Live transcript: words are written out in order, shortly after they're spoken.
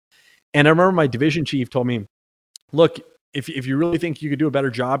And I remember my division chief told me, look, if you really think you could do a better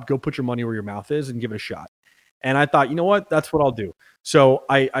job, go put your money where your mouth is and give it a shot. And I thought, you know what, that's what I'll do. So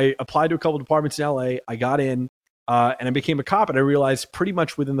I applied to a couple of departments in LA. I got in and I became a cop. And I realized pretty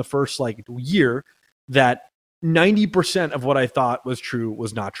much within the first year that 90% of what I thought was true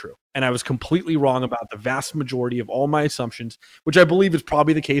was not true. And I was completely wrong about the vast majority of all my assumptions, which I believe is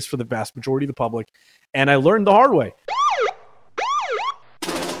probably the case for the vast majority of the public. And I learned the hard way.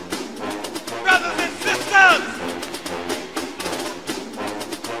 Brothers and sisters!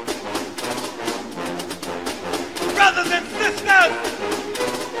 Brothers and sisters!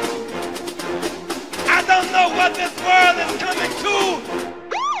 I don't know what this world is coming to.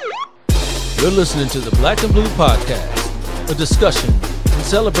 You're listening to the Black and Blue Podcast, a discussion and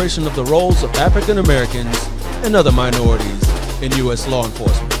celebration of the roles of African Americans and other minorities in U.S. law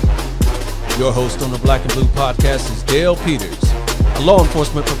enforcement. Your host on the Black and Blue Podcast is Dale Peters, a law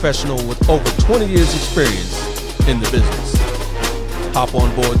enforcement professional with over 20 years experience in the business. Hop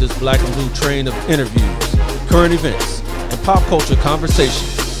on board this Black and Blue train of interviews, current events, and pop culture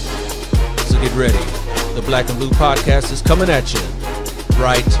conversations. So get ready. The Black and Blue Podcast is coming at you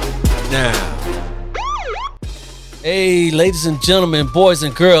right now. Hey, ladies and gentlemen, boys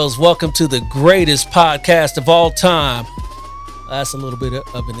and girls, welcome to the greatest podcast of all time. That's a little bit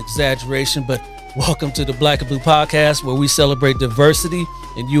of an exaggeration, but welcome to the Black and Blue Podcast, where we celebrate diversity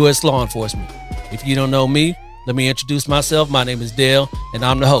in U.S. law enforcement. If you don't know me, let me introduce myself. My name is Dale, and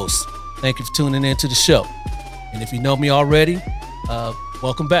I'm the host. Thank you for tuning in to the show. And if you know me already,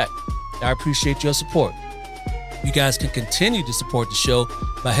 welcome back. I appreciate your support. You guys can continue to support the show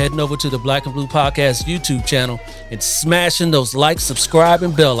by heading over to the Black and Blue Podcast YouTube channel and smashing those like, subscribe,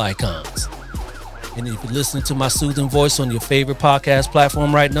 and bell icons. And if you're listening to my soothing voice on your favorite podcast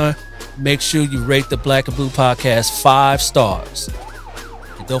platform right now, make sure you rate the Black and Blue Podcast 5 stars.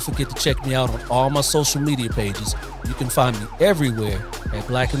 And don't forget to check me out on all my social media pages. You can find me everywhere at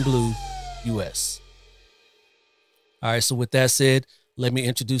Black and Blue US. All right, so with that said, let me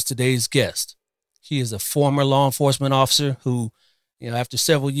introduce today's guest. He is a former law enforcement officer who, after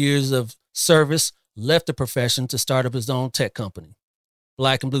several years of service, left the profession to start up his own tech company.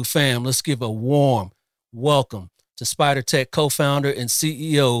 Black and Blue fam, let's give a warm welcome to SPIDR Tech co-founder and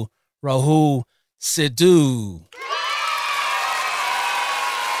CEO, Rahul Sidhu.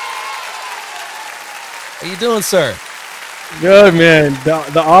 How you doing, sir? Good, man.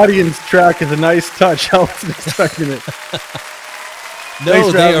 The audience track is a nice touch. I wasn't expecting it.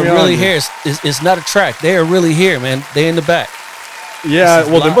 No, they are really here. It's not a track. They are really here, man. They're in the back. Yeah,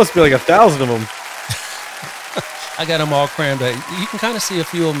 well, there must be like 1,000 of them. I got them all crammed up. You can kind of see a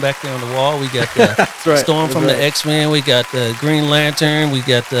few of them back there on the wall. We got the right. Storm from the X-Men. We got the Green Lantern. We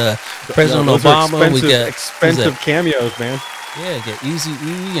got the President Obama. We got expensive cameos, man. Yeah, we got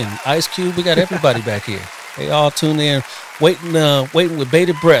Eazy-E and Ice Cube. We got everybody back here. They all tuned in, waiting with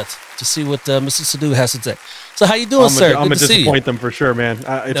bated breath to see what Mr. Sidhu has to say. So how you doing, sir? I'm going to disappoint them for sure, man.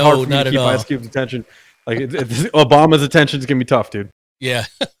 It's hard for me to keep Ice Cube's attention. Like Obama's attention is going to be tough, dude. Yeah.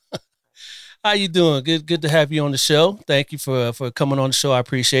 How you doing? Good to have you on the show. Thank you for coming on the show. I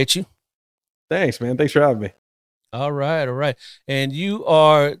appreciate you. Thanks, man. Thanks for having me. All right. And you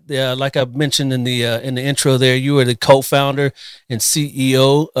are, like I mentioned in the intro there, you are the co-founder and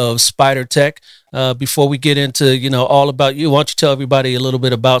CEO of SPIDR Tech. Before we get into, all about you, why don't you tell everybody a little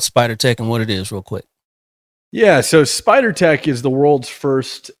bit about SPIDR Tech and what it is real quick? Yeah, so SPIDR Tech is the world's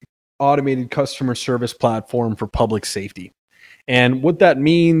first automated customer service platform for public safety. And what that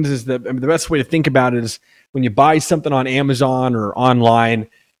means is that the best way to think about it is when you buy something on Amazon or online,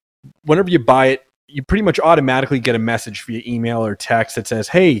 whenever you buy it, you pretty much automatically get a message via email or text that says,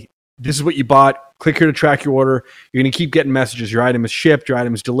 hey, this is what you bought. Click here to track your order. You're going to keep getting messages. Your item is shipped. Your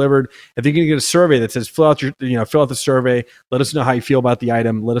item is delivered. If you're going to get a survey that says, fill out the survey. Let us know how you feel about the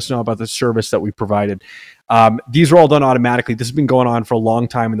item. Let us know about the service that we provided. These are all done automatically. This has been going on for a long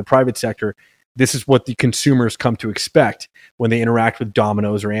time in the private sector. This is what the consumers come to expect when they interact with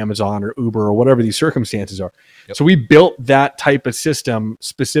Domino's or Amazon or Uber or whatever these circumstances are. Yep. So we built that type of system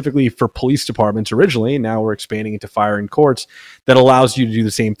specifically for police departments originally, and now we're expanding into fire and courts that allows you to do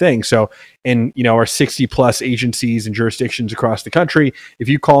the same thing. So in our 60 plus agencies and jurisdictions across the country, if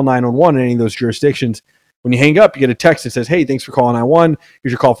you call 911 in any of those jurisdictions, when you hang up, you get a text that says, hey, thanks for calling 911.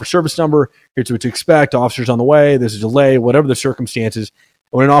 Here's your call for service number. Here's what to expect. Officer's on the way. There's a delay, whatever the circumstances.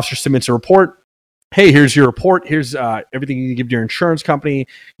 When an officer submits a report, hey, here's your report. Here's everything you need to give to your insurance company.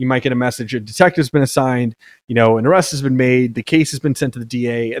 You might get a message. A detective's been assigned, an arrest has been made. The case has been sent to the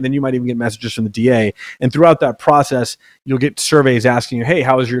DA. And then you might even get messages from the DA. And throughout that process, you'll get surveys asking you, hey,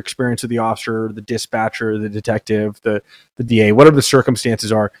 how was your experience with the officer, the dispatcher, the detective, the DA, whatever the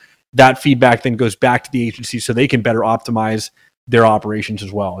circumstances are. that feedback then goes back to the agency so they can better optimize their operations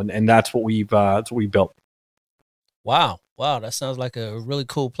as well. And that's what we've built. Wow. That sounds like a really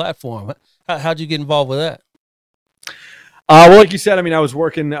cool platform. How'd you get involved with that? Well, like you said, I mean, I was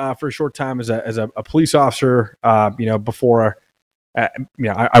working for a short time as a police officer, before, I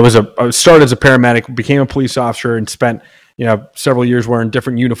started as a paramedic, became a police officer, and spent, several years wearing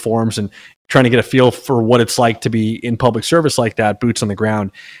different uniforms and trying to get a feel for what it's like to be in public service like that, boots on the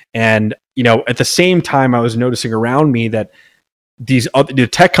ground. And, at the same time, I was noticing around me that these other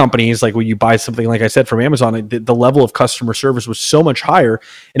tech companies, like when you buy something, like I said, from Amazon, the level of customer service was so much higher.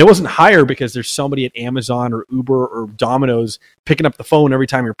 And it wasn't higher because there's somebody at Amazon or Uber or Domino's picking up the phone every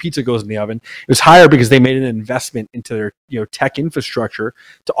time your pizza goes in the oven. It was higher because they made an investment into their, tech infrastructure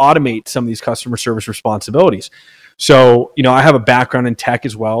to automate some of these customer service responsibilities. So, I have a background in tech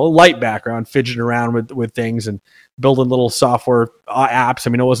as well, a light background, fidgeting around with things and building little software apps. I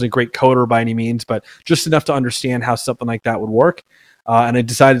mean, I wasn't a great coder by any means, but just enough to understand how something like that would work. And I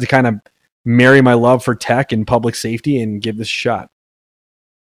decided to kind of marry my love for tech and public safety and give this a shot.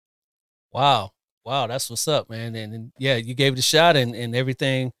 Wow, that's what's up, man. And yeah, you gave it a shot, and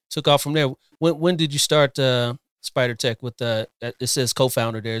everything took off from there. When did you start SPIDR Tech? With it says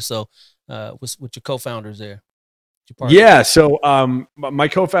co-founder there, so with your co-founders there. Yeah, so my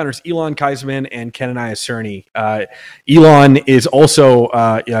co-founders Elon Kaisman and Kenanaya Cerny. Elon is also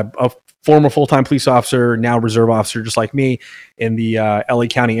a former full-time police officer, now reserve officer, just like me, in the LA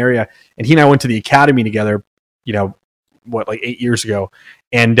County area. And he and I went to the academy together, like 8 years ago.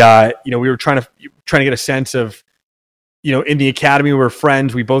 And we were trying to get a sense of, in the academy we were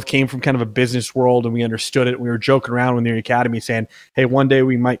friends. We both came from kind of a business world, and we understood it. We were joking around when they were in the academy, saying, "Hey, one day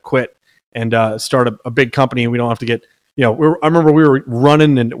we might quit and start a big company, and we don't have to get." I remember we were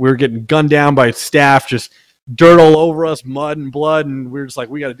running and we were getting gunned down by staff, just dirt all over us, mud and blood, and we were just like,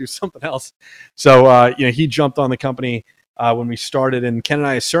 we got to do something else. So he jumped on the company when we started, and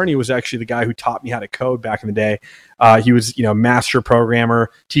Kenanaya Cerny was actually the guy who taught me how to code back in the day. He was master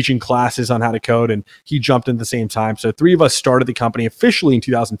programmer, teaching classes on how to code, and he jumped in at the same time. So three of us started the company officially in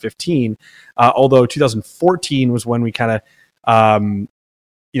 2015, although 2014 was when we kind of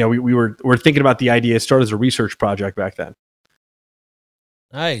we were thinking about the idea. It started as a research project back then.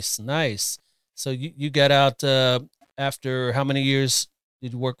 Nice. So you got out after how many years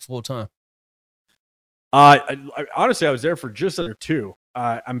did you work full time? Honestly, I was there for just under 2.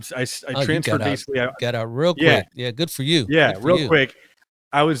 I transferred basically. Got out real quick. Yeah, good for you. Yeah, good for real you. quick.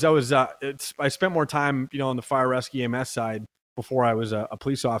 I spent more time, on the fire rescue EMS side before I was a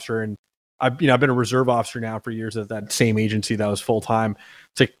police officer, and I've been a reserve officer now for years at that same agency that was full time.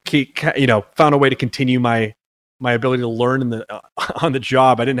 To keep, found a way to continue my ability to learn on the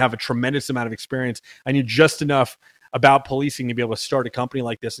job. I didn't have a tremendous amount of experience. I knew just enough about policing to be able to start a company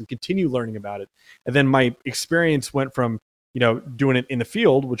like this and continue learning about it. And then my experience went from doing it in the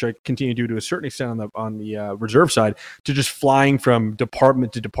field, which I continue to do to a certain extent on the reserve side, to just flying from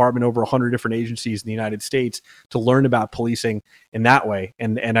department to department over 100 different agencies in the United States to learn about policing in that way.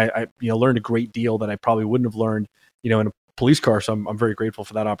 And I learned a great deal that I probably wouldn't have learned in a police car. So I'm very grateful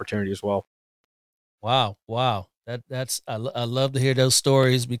for that opportunity as well. Wow. That's I love to hear those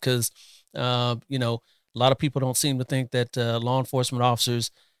stories because a lot of people don't seem to think that law enforcement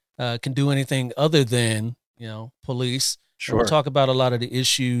officers can do anything other than police. Sure. We'll talk about a lot of the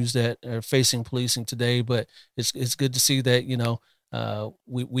issues that are facing policing today, but it's good to see that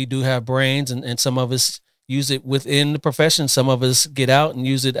we do have brains, and some of us use it within the profession. Some of us get out and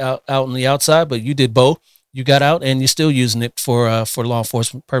use it out on the outside, but you did both. You got out and you're still using it for law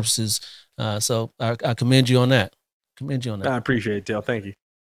enforcement purposes. So I commend you on that. I appreciate it, Dale. Thank you.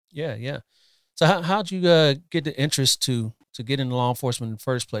 Yeah. So how'd you get the interest to get into law enforcement in the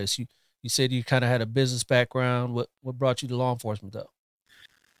first place? You said you kind of had a business background. What brought you to law enforcement, though?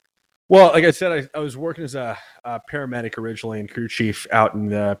 Well, like I said, I was working as a paramedic originally and crew chief out in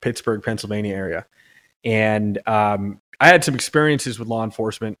the Pittsburgh, Pennsylvania area. And I had some experiences with law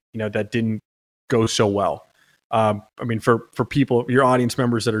enforcement, that didn't go so well. For people, your audience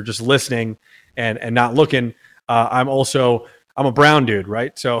members that are just listening and not looking, I'm a brown dude,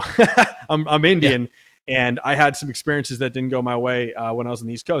 right? So I'm Indian. Yeah. And I had some experiences that didn't go my way when I was on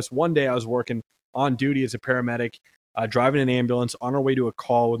the East Coast. One day I was working on duty as a paramedic, driving an ambulance on our way to a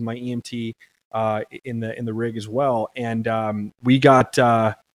call with my EMT in the rig as well. And we got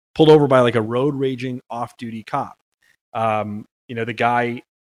pulled over by like a road raging off-duty cop. The guy,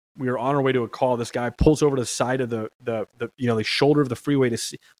 we were on our way to a call. This guy pulls over to the side of the shoulder of the freeway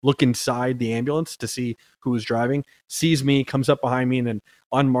to look inside the ambulance to see who was driving, sees me, comes up behind me in an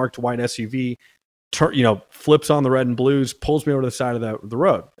unmarked white SUV, flips on the red and blues, pulls me over to the side of the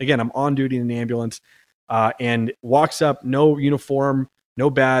road. Again, I'm on duty in an ambulance, and walks up, no uniform, no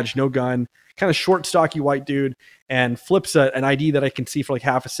badge, no gun, kind of short, stocky white dude, and flips an ID that I can see for like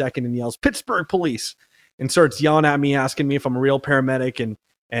half a second and yells, "Pittsburgh police," and starts yelling at me, asking me if I'm a real paramedic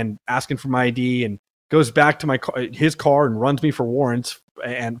and asking for my ID, and goes back to his car and runs me for warrants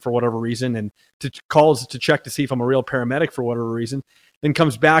and for whatever reason, and calls to check to see if I'm a real paramedic for whatever reason. Then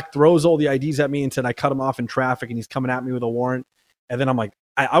comes back, throws all the IDs at me and said I cut him off in traffic and he's coming at me with a warrant. And then I'm like,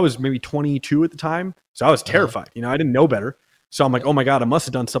 I was maybe 22 at the time. So I was terrified. I didn't know better. So I'm like, oh my God, I must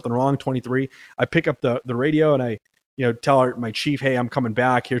have done something wrong. 23. I pick up the radio and I, tell my chief, hey, I'm coming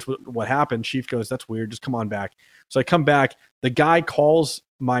back. Here's what happened. Chief goes, that's weird. Just come on back. So I come back. The guy calls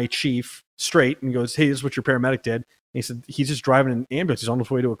my chief straight and goes, hey, this is what your paramedic did. And he said, he's just driving an ambulance. He's on his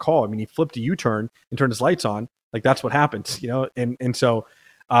way to a call. I mean, he flipped a U-turn and turned his lights on. Like that's what happens, and so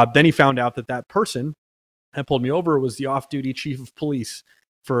then he found out that person that pulled me over was the off-duty chief of police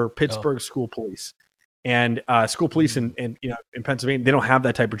for Pittsburgh School Police. And school police in Pennsylvania, they don't have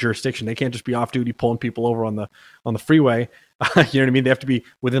that type of jurisdiction. They can't just be off-duty pulling people over on the freeway. You know what I mean? They have to be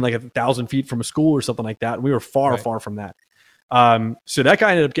within like 1,000 feet from a school or something like that. And we were far from that. So that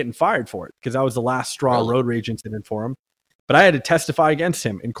guy ended up getting fired for it because that was the last straw road rage incident for him. But I had to testify against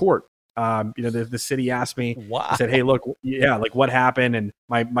him in court. The city asked me, I said, hey, look, like what happened? And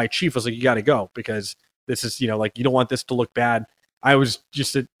my chief was like, you got to go because this is, like, you don't want this to look bad. I was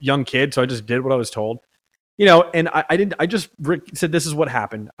just a young kid. So I just did what I was told, and I just said, this is what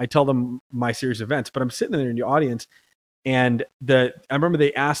happened. I tell them my series of events, but I'm sitting there in the audience and I remember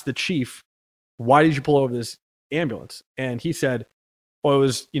they asked the chief, why did you pull over this ambulance? And he said, well,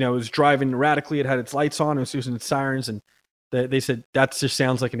 it was driving erratically. It had its lights on. It was using its sirens. And they said, that just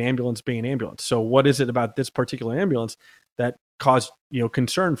sounds like an ambulance being an ambulance. So what is it about this particular ambulance that caused,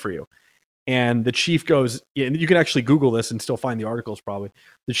 concern for you? And the chief goes, and you can actually Google this and still find the articles probably.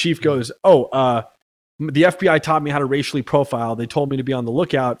 The chief goes, the FBI taught me how to racially profile. They told me to be on the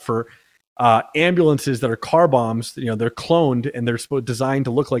lookout for ambulances that are car bombs. They're cloned and they're designed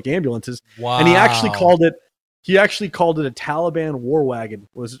to look like ambulances. Wow. And he actually called it a Taliban war wagon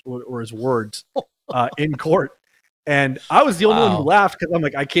were his words in court. And I was the only one who laughed because I'm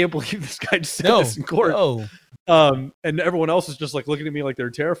like, I can't believe this guy just said this in court. And everyone else was just like looking at me like they're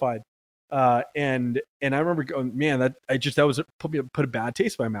terrified. And I remember going, man, that put a bad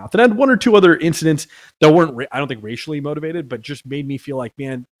taste in my mouth. And I had one or two other incidents that weren't, I don't think racially motivated, but just made me feel like,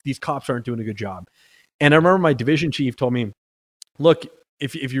 man, these cops aren't doing a good job. And I remember my division chief told me, look,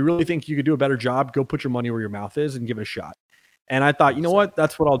 if you really think you could do a better job, go put your money where your mouth is and give it a shot. And I thought, you know what,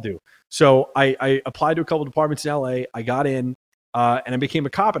 that's what I'll do. So I applied to a couple departments in LA. I got in and I became a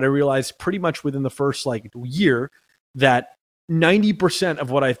cop. And I realized pretty much within the first year that 90%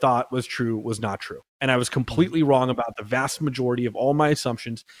 of what I thought was true was not true. And I was completely wrong about the vast majority of all my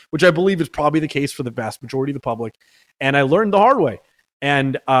assumptions, which I believe is probably the case for the vast majority of the public. And I learned the hard way.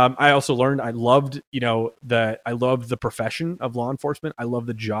 And I also learned I loved the profession of law enforcement. I love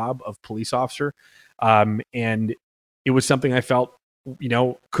the job of police officer. And it was something I felt,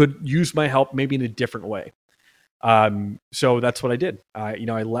 could use my help maybe in a different way. So that's what I did. I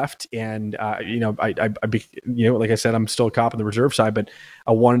left and, like I said, I'm still a cop on the reserve side, but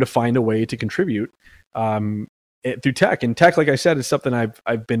I wanted to find a way to contribute, through tech. And tech, like I said, is something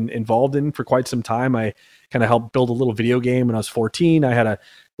I've been involved in for quite some time. I kind of helped build a little video game when I was 14. I had a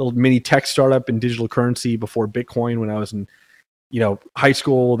little mini tech startup in digital currency before Bitcoin when I was in, high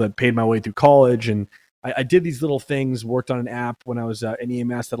school that paid my way through college. And I did these little things, worked on an app when I was an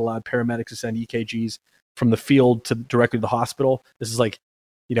EMS that allowed paramedics to send EKGs from the field to directly to the hospital. This is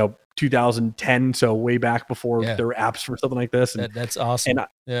 2010. So way back before there were apps for something like this. And that's awesome. And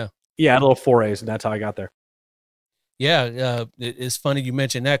I had little forays and that's how I got there. Yeah. It's funny you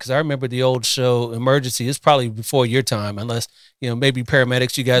mentioned that because I remember the old show Emergency. It's probably before your time, unless, maybe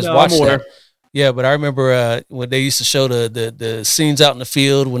paramedics, you guys watched that. Yeah, but I remember when they used to show the scenes out in the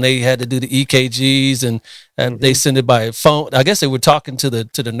field when they had to do the EKGs and they send it by phone. I guess they were talking to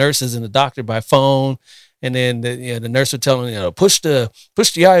the nurses and the doctor by phone, and then the nurse would tell them, push the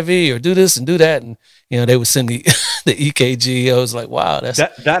IV or do this and do that, and they would send the the EKG. I was like, wow,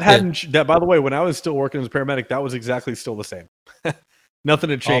 that by the way, when I was still working as a paramedic, that was exactly still the same. Nothing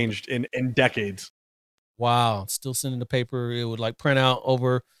had changed in decades. Wow, still sending the paper. It would print out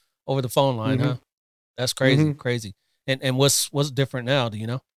over the phone line, huh? That's crazy, crazy. And what's different now? Do you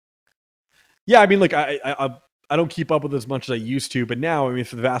know? Yeah, I mean, I don't keep up with as much as I used to, but now, I mean,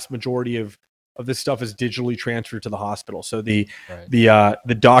 for the vast majority of of this stuff is digitally transferred to the hospital. So the Right.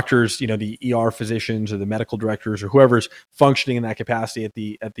 the doctors, the ER physicians or the medical directors or whoever's functioning in that capacity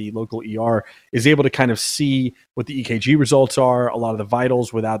at the local ER is able to kind of see what the EKG results are, a lot of the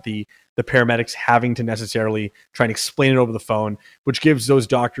vitals, without the paramedics having to necessarily try and explain it over the phone, which gives those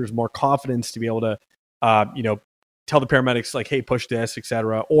doctors more confidence to be able to tell the paramedics like, hey, push this,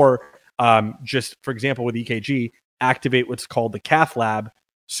 etc. Or just, for example, with EKG, activate what's called the cath lab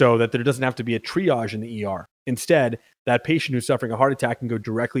so that there doesn't have to be a triage in the ER. Instead, that patient who's suffering a heart attack can go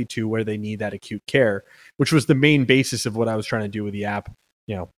directly to where they need that acute care, which was the main basis of what I was trying to do with the app,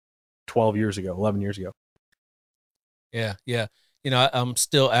 11 years ago. Yeah. Yeah. I'm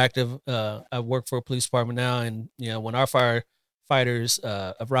still active. I work for a police department now, and when our firefighters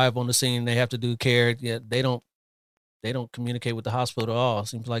arrive on the scene, they have to do care. Yeah, they don't communicate with the hospital at all. It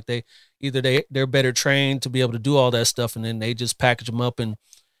seems like they're better trained to be able to do all that stuff, and then they just package them up and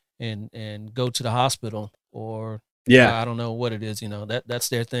go to the hospital. Or I don't know what it is. That's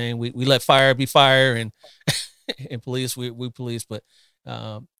their thing. We let fire be fire, and and police we police. But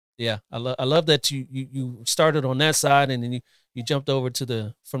I love that you started on that side, and then you jumped over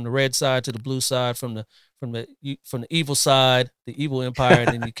from the red side to the blue side, from the evil side, the evil empire, and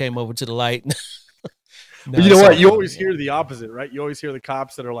then you came over to the light. No, but you know what? You always hear the opposite, right? You always hear the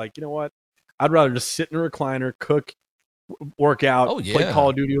cops that are like, you know what? I'd rather just sit in a recliner, cook, work out, play Call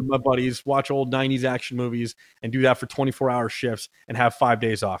of Duty with my buddies, watch old 90s action movies, and do that for 24-hour shifts and have 5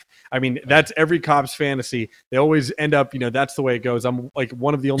 days off. I mean, that's every cop's fantasy. They always end up, that's the way it goes. I'm like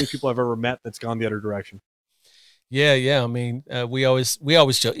one of the only people I've ever met that's gone the other direction. Yeah. I mean, we always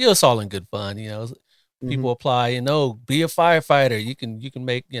joke. It's all in good fun. People apply, be a firefighter. You can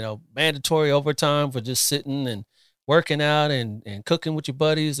make, mandatory overtime for just sitting and working out and cooking with your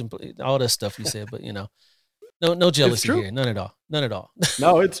buddies and all that stuff you said. But, no jealousy here. None at all.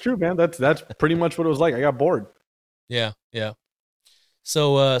 No, it's true, man. That's pretty much what it was like. I got bored. Yeah.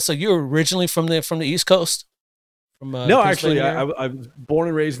 So you're originally from the East Coast? No, actually, I was born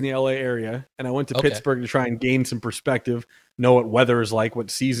and raised in the LA area, and I went to Pittsburgh to try and gain some perspective, know what weather is like,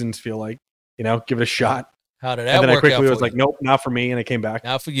 what seasons feel like. Give it a shot. How did that work out? And then I quickly was like, nope, not for me. And I came back.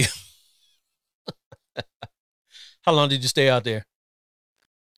 Not for you. How long did you stay out there?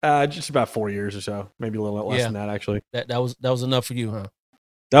 Just about 4 years or so. Maybe a little less than that, actually. That was enough for you, huh?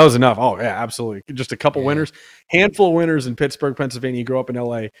 That was enough. Oh, yeah, absolutely. Just a couple winters, handful of winters in Pittsburgh, Pennsylvania. You grow up in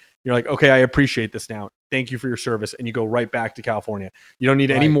LA. You're like, okay, I appreciate this now. Thank you for your service. And you go right back to California. You don't need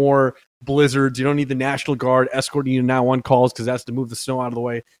any more blizzards. You don't need the National Guard escorting you to 911 calls because that's to move the snow out of the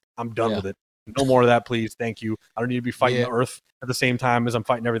way. I'm done with it. No more of that, please. Thank you. I don't need to be fighting the earth at the same time as I'm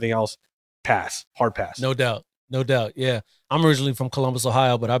fighting everything else. Pass. Hard pass. No doubt. Yeah. I'm originally from Columbus,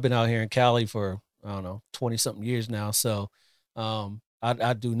 Ohio, but I've been out here in Cali for, 20-something years now. So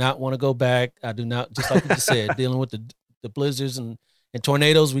I do not want to go back. I do not, just like you just said, dealing with the blizzards and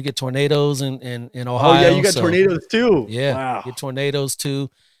tornadoes. We get tornadoes in Ohio. Oh, yeah, you got tornadoes too. Yeah, wow. Get tornadoes too.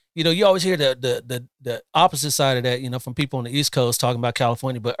 You always hear the opposite side of that, from people on the East Coast talking about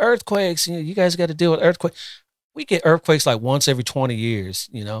California, but earthquakes, you guys got to deal with earthquakes. We get earthquakes like once every 20 years,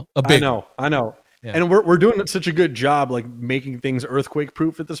 a big. I know. Yeah. And we're doing such a good job, like making things earthquake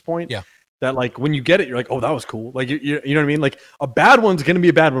proof at this point. Yeah. That like when you get it, you're like, oh, that was cool. Like, you know what I mean? Like a bad one's going to be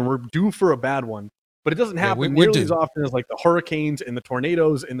a bad one. We're due for a bad one, but it doesn't happen nearly as often as like the hurricanes and the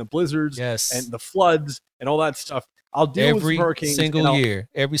tornadoes and the blizzards and the floods and all that stuff. I'll deal with hurricanes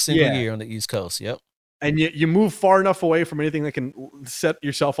every single year on the East Coast. Yep. And you move far enough away from anything that can set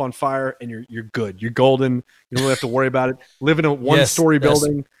yourself on fire, and you're good. You're golden. You don't really have to worry about it. Live in a one-story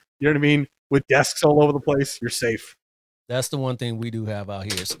building. You know what I mean? With desks all over the place, you're safe. That's the one thing we do have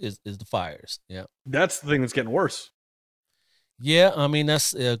out here is the fires. Yeah. That's the thing that's getting worse. Yeah, I mean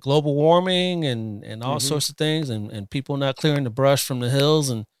that's global warming and all sorts of things, and people not clearing the brush from the hills,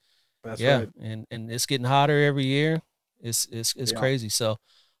 and that's right. and it's getting hotter every year. It's crazy. So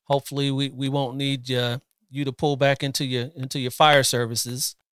hopefully we won't need you to pull back into your fire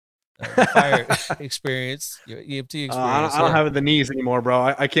services, fire experience, your EMT experience. I don't have the knees anymore,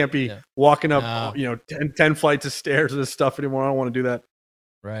 bro. I can't be walking up 10 flights of stairs and this stuff anymore. I don't want to do that.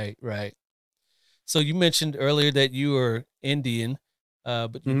 Right. So you mentioned earlier that you were Indian,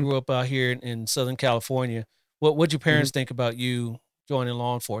 but you grew up out here in Southern California. What'd your parents think about you joining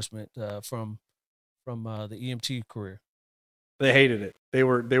law enforcement from the EMT career? They hated it. They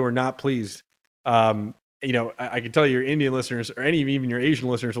were not pleased. I can tell you, your Indian listeners, or even your Asian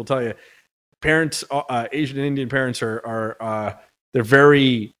listeners, will tell you, parents, Asian and Indian parents are they're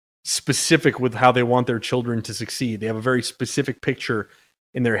very specific with how they want their children to succeed. They have a very specific picture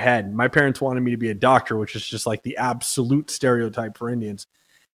in their head. My parents wanted me to be a doctor, which is just like the absolute stereotype for Indians.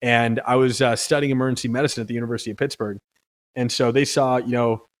 and I was studying emergency medicine at the University of Pittsburgh. And so they saw,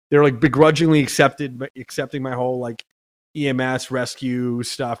 they're like begrudgingly accepting my whole like EMS rescue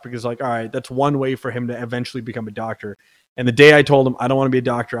stuff because like, all right, that's one way for him to eventually become a doctor. And the day I told him I don't want to be a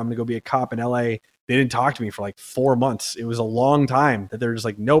doctor, I'm going to go be a cop in LA, they didn't talk to me for like 4 months. It was a long time that they're just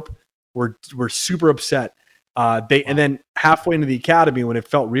like, nope, we're super upset. And then halfway into the academy, when it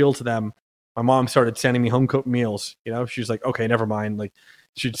felt real to them, my mom started sending me home cooked meals. She was like, okay, never mind. Like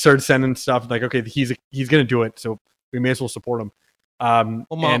she started sending stuff like, okay, he's going to do it. So we may as well support him. Well,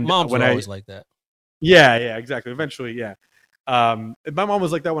 moms are always like that. Yeah, exactly. Eventually, yeah. My mom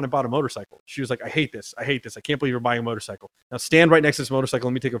was like that when I bought a motorcycle. She was like, I hate this. I can't believe you're buying a motorcycle. Now stand right next to this motorcycle.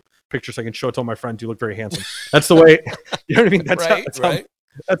 Let me take a picture so I can show it to all my friends. You look very handsome. That's the way, you know what I mean?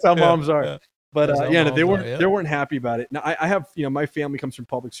 That's how moms are. Yeah. But they weren't happy about it. Now I have, my family comes from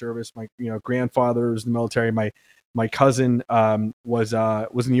public service. My, grandfather was in the military. My cousin was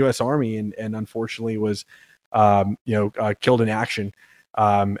in the U.S. Army and unfortunately was, killed in action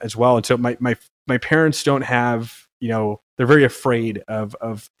as well. And so my parents don't have, they're very afraid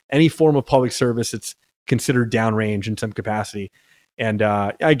of any form of public service that's considered downrange in some capacity. And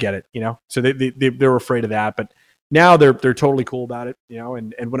I get it, so they're afraid of that. But now they're totally cool about it,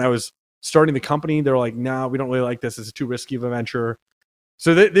 and when I was starting the company, they're like, no, we don't really like this. It's too risky of a venture.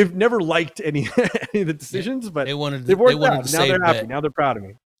 So they've never liked any of the decisions, but they wanted to now they're happy. Now they're proud of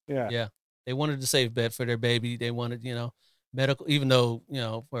me. Yeah. They wanted to save bet for their baby. They wanted, medical, even though,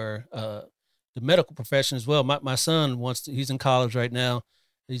 for the medical profession as well. My son he's in college right now.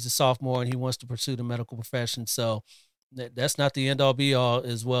 He's a sophomore and he wants to pursue the medical profession. So that's not the end all be all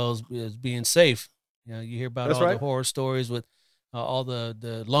as well as being safe. You hear about the horror stories with all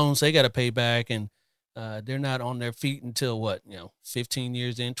the loans they got to pay back and they're not on their feet until 15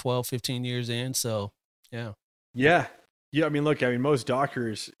 years in, 12, 15 years in. So, yeah. Yeah. I mean, look, most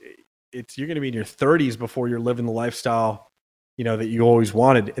doctors, you're going to be in your 30s before you're living the lifestyle, that you always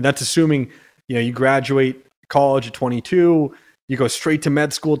wanted. And that's assuming, you graduate college at 22, you go straight to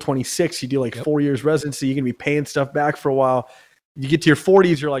med school at 26, you do 4 years residency, you're going to be paying stuff back for a while. You get to your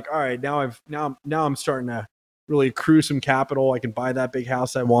 40s, you're like, all right, now I'm starting to really accrue some capital. I can buy that big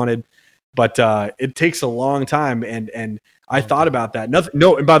house I wanted. But it takes a long time, and I thought about that.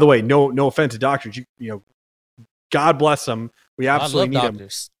 And by the way, no offense to doctors. God bless them. We absolutely need them.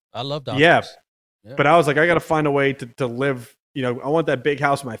 I love doctors. Yeah. But I was like, I got to find a way to live. I want that big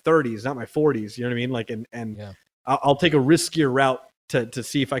house in my 30s, not my 40s. You know what I mean? Like, and I'll take a riskier route to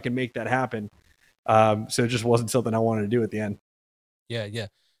see if I can make that happen. So it just wasn't something I wanted to do at the end. Yeah.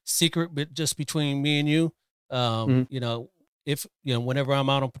 Secret, but just between me and you. If whenever I'm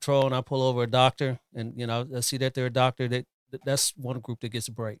out on patrol and I pull over a doctor and I see that they're a doctor, that's one group that gets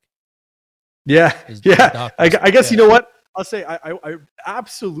a break. Yeah. I guess you know what I'll say. I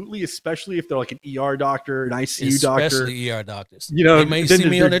absolutely, especially if they're like an ER doctor, an ICU doctor, especially ER doctors. They may see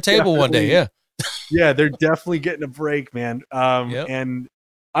me on their table one day. Yeah. Yeah, they're definitely getting a break, man. And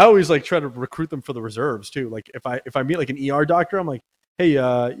I always try to recruit them for the reserves too. Like if I meet like an ER doctor, I'm like, hey,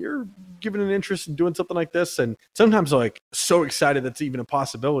 you're giving an interest in doing something like this. And sometimes I'm so excited that's even a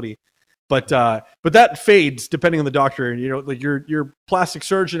possibility. But that fades depending on the doctor. And, your plastic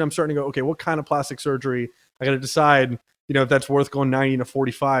surgeon, I'm starting to go, okay, what kind of plastic surgery? I got to decide, if that's worth going 90 to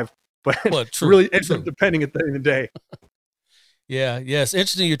 45. But really ends up depending at the end of the day. Yeah. It's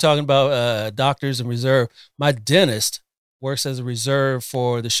interesting you're talking about doctors and reserve. My dentist works as a reserve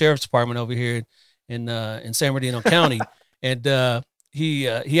for the sheriff's department over here in San Bernardino County. And he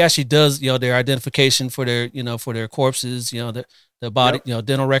actually does, their identification for their corpses, the body,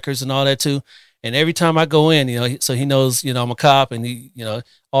 dental records and all that too. And every time I go in, so he knows, I'm a cop and he,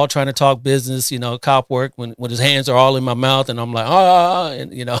 all trying to talk business, cop work when his hands are all in my mouth and I'm like,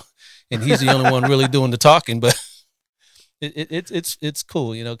 and and he's the only one really doing the talking, but it's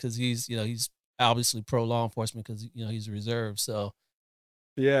cool, cause he's obviously pro law enforcement cause he's a reserve. So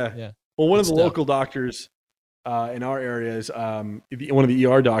yeah. Well, one of the local doctors, in our areas, one of the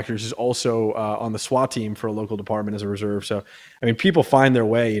ER doctors is also on the SWAT team for a local department as a reserve. So, people find their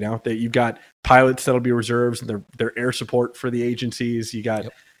way. That you've got pilots that'll be reserves, and they're air support for the agencies. You got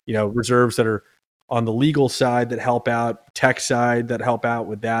reserves that are on the legal side that help out, tech side that help out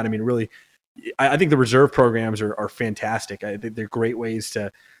with that. Really, I think the reserve programs are fantastic. I think they're great ways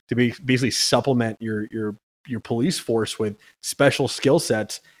to basically supplement your police force with special skill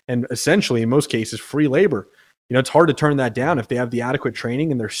sets and essentially in most cases free labor. It's hard to turn that down if they have the adequate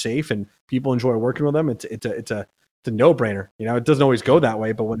training and they're safe and people enjoy working with them. It's a no-brainer. It doesn't always go that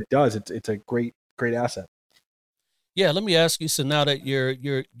way, but when it does, it's a great asset. Yeah, let me ask you. So now that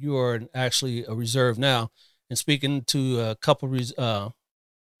you are actually a reserve now, and speaking to a couple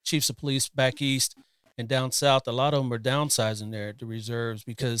chiefs of police back east and down south, a lot of them are downsizing the reserves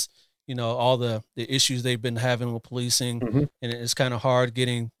because, all the issues they've been having with policing, Mm-hmm. and it's kind of hard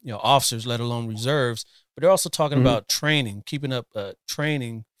getting, officers, let alone reserves. But they're also talking Mm-hmm. about training, keeping up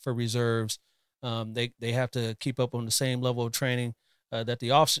training for reserves. They have to keep up on the same level of training that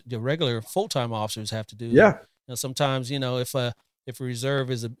the regular full-time officers have to do. Yeah. And, sometimes, if a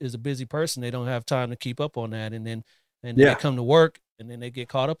reserve is a busy person, they don't have time to keep up on that, and then they come to work and then they get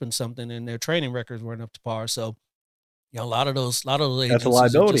caught up in something and their training records weren't up to par. So, a lot of those That's a agencies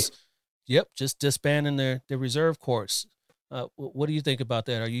liability. just disbanding their reserve corps. What do you think about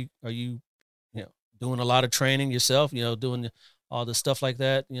that? Are you doing a lot of training yourself? Doing all the stuff like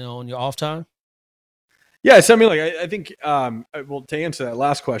that, on your off time? Yeah, so I mean, like I think, well, to answer that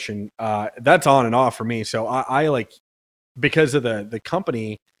last question, that's on and off for me. So I like, because of the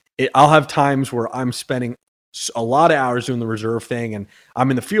company, I'll have times where I'm spending a lot of hours doing the reserve thing, and I'm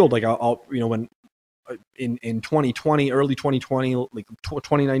in the field. Like I'll when in 2020, early 2020, like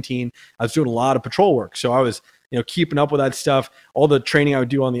 2019, I was doing a lot of patrol work. So I was keeping up with that stuff. All the training I would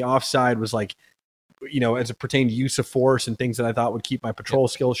do on the offside was like, as it pertained to use of force and things that I thought would keep my patrol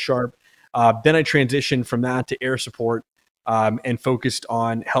skills sharp. Then I transitioned from that to air support, and focused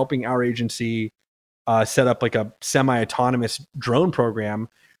on helping our agency set up like a semi-autonomous drone program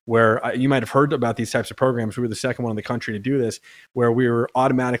where you might have heard about these types of programs. We were the second one in the country to do this, where we were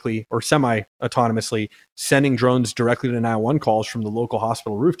automatically or semi-autonomously sending drones directly to 911 calls from the local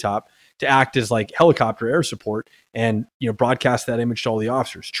hospital rooftop to act as like helicopter air support and, broadcast that image to all the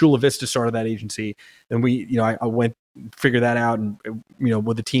officers. Chula Vista started that agency. And we, I went figure that out. And,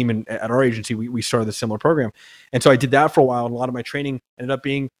 with the team at our agency, we started a similar program. And so I did that for a while. And a lot of my training ended up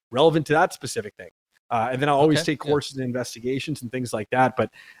being relevant to that specific thing. And then I'll always take courses in investigations and things like that.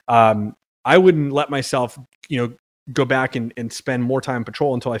 But I wouldn't let myself, go back and spend more time in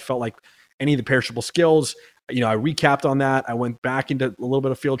patrol until I felt like any of the perishable skills, I recapped on that. I went back into a little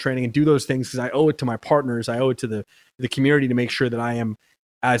bit of field training and do those things because I owe it to my partners. I owe it to the community to make sure that I am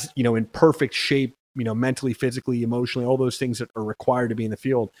as, in perfect shape, mentally, physically, emotionally, all those things that are required to be in the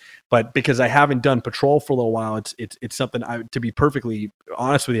field. But because I haven't done patrol for a little while, it's something to be perfectly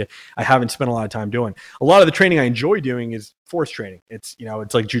honest with you, I haven't spent a lot of time doing. A lot of the training I enjoy doing is force training. It's,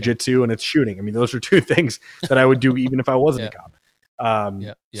 it's like jujitsu and it's shooting. I mean, those are two things that I would do even if I wasn't a cop.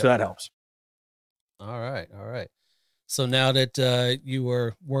 So that helps. All right. So now that you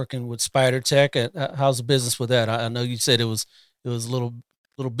were working with SPIDR Tech, how's the business with that? I know you said it was a little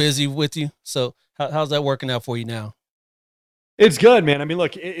busy with you. So how's that working out for you now? It's good, man. I mean,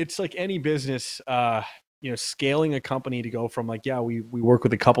 look, it's like any business, scaling a company to go from like, we work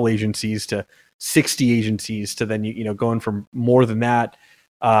with a couple agencies to 60 agencies to then, going from more than that.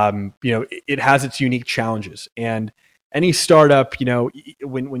 It has its unique challenges, and any startup,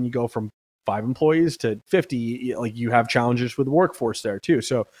 when you go from 5 employees to 50, like you have challenges with the workforce there too.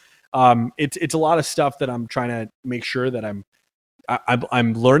 So, it's a lot of stuff that I'm trying to make sure that I'm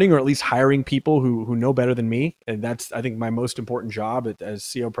learning, or at least hiring people who know better than me. And that's, I think, my most important job as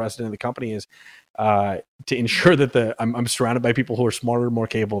CEO president of the company is to ensure that I'm surrounded by people who are smarter, more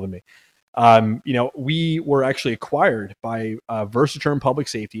capable than me. We were actually acquired by Versaterm Public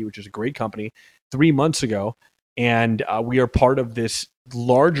Safety, which is a great company, 3 months ago. And we are part of this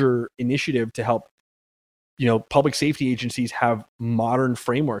larger initiative to help, public safety agencies have modern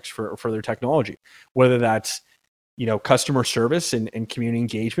frameworks for their technology, whether that's, customer service and community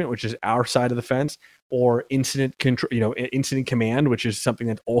engagement, which is our side of the fence, or incident control, incident command, which is something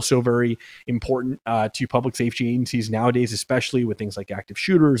that's also very important to public safety agencies nowadays, especially with things like active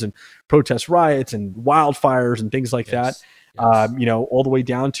shooters and protest riots and wildfires and things like that. All the way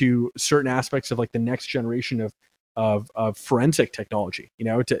down to certain aspects of like the next generation of forensic technology.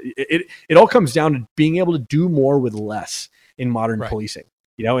 It all comes down to being able to do more with less in modern policing.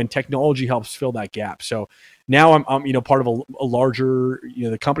 And technology helps fill that gap. So now I'm part of a larger,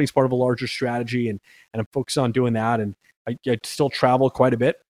 the company's part of a larger strategy, and I'm focused on doing that. And I still travel quite a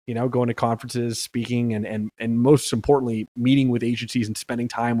bit, going to conferences, speaking, and most importantly, meeting with agencies and spending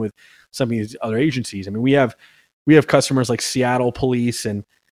time with some of these other agencies. I mean, we have customers like Seattle Police and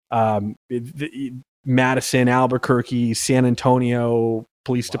Madison, Albuquerque, San Antonio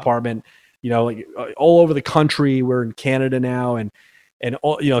Police Department, like all over the country. We're in Canada now, and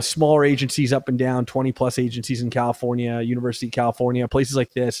all, smaller agencies up and down, 20 plus agencies in California, University of California, places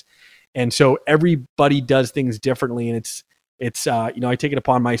like this. And so everybody does things differently. And it's I take it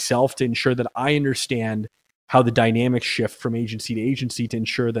upon myself to ensure that I understand how the dynamics shift from agency to agency to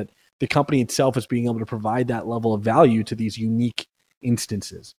ensure that the company itself is being able to provide that level of value to these unique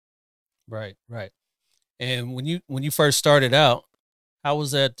instances. Right. And when you first started out, How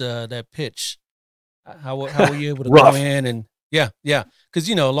was that pitch? How were you able to go Rough. in and yeah, because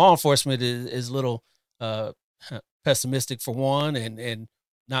law enforcement is a little uh, pessimistic for one, and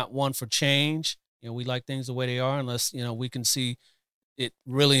not one for change. We like things the way they are unless we can see it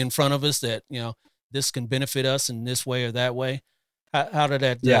really in front of us that this can benefit us in this way or that way. How did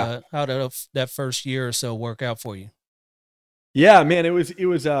that Yeah. that first year or so work out for you? Yeah, man, it was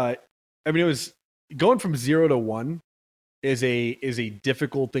I mean, it was going from 0 to 1 is a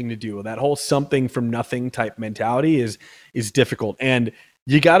difficult thing to do. That whole something from nothing type mentality is difficult. And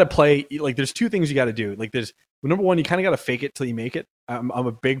you got to play, like, there's two things you got to do. Like, there's number one, you kind of got to fake it till you make it. I'm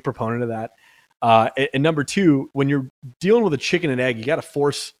a big proponent of that. And number two, when you're dealing with a chicken and egg, you got to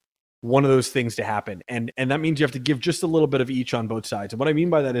force one of those things to happen. And that means you have to give just a little bit of each on both sides. And what I mean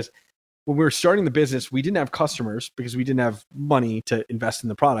by that is, when we were starting the business, we didn't have customers because we didn't have money to invest in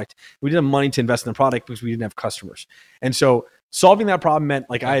the product. We didn't have money to invest in the product because we didn't have customers. And so solving that problem meant,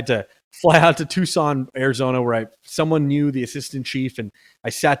 like, I had to fly out to Tucson, Arizona, where someone knew the assistant chief, and I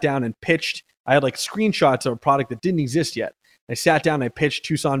sat down and pitched. I had like screenshots of a product that didn't exist yet. I sat down, I pitched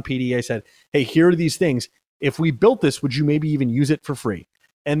Tucson PD. I said, hey, here are these things. If we built this, would you maybe even use it for free?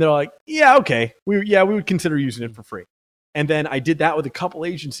 And they're like, yeah, okay. We would consider using it for free. And then I did that with a couple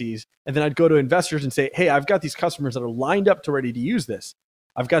agencies. And then I'd go to investors and say, hey, I've got these customers that are lined up to ready to use this.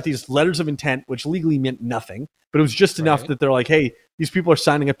 I've got these letters of intent, which legally meant nothing, but it was just enough that they're like, hey, these people are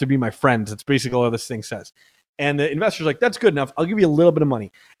signing up to be my friends. That's basically all this thing says. And the investor's like, that's good enough. I'll give you a little bit of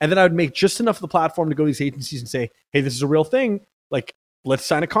money. And then I would make just enough of the platform to go to these agencies and say, hey, this is a real thing. Like, let's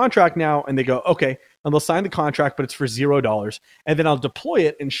sign a contract now. And they go, okay. And they'll sign the contract, but it's for $0. And then I'll deploy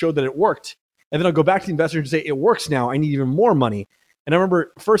it and show that it worked. And then I'll go back to the investor and say, it works now. I need even more money. And I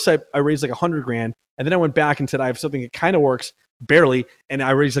remember first I raised like $100,000. And then I went back and said, I have something that kind of works barely. And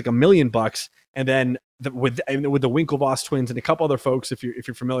I raised like $1 million. And then with the Winklevoss twins and a couple other folks, if you're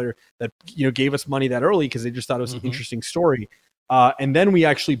familiar, that gave us money that early because they just thought it was an interesting story. And then we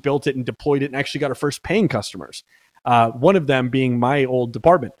actually built it and deployed it and actually got our first paying customers. One of them being my old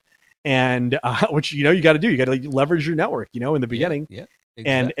department, and which you got to do. You got to leverage your network, in the beginning. Yeah,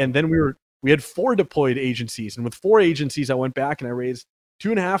 exactly. And then we had 4 deployed agencies, and with 4 agencies, I went back and I raised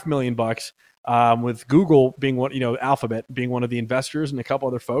 $2.5 million. With Google being one, Alphabet being one of the investors, and a couple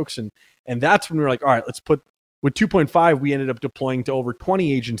other folks, and that's when we were like, all right, let's put. With 2.5, we ended up deploying to over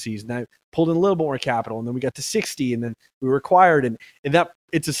 20 agencies, and I pulled in a little bit more capital, and then we got to 60, and then we were acquired, and that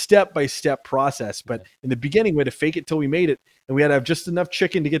it's a step-by-step process. But in the beginning, we had to fake it till we made it, and we had to have just enough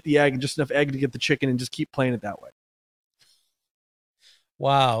chicken to get the egg, and just enough egg to get the chicken, and just keep playing it that way.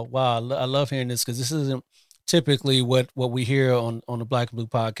 Wow. I love hearing this because this isn't typically what we hear on the Black and Blue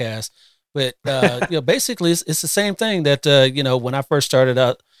podcast. But basically, it's the same thing that when I first started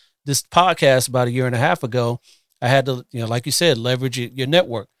out this podcast about 1.5 years ago, I had to, like you said, leverage your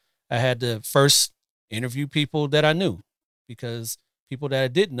network. I had to first interview people that I knew, because people that I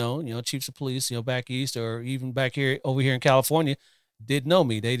didn't know, chiefs of police, back east, or even back over here in California, didn't know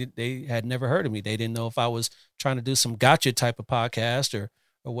me. They had never heard of me. They didn't know if I was trying to do some gotcha type of podcast or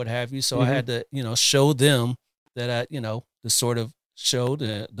what have you. So I had to, show them that the sort of show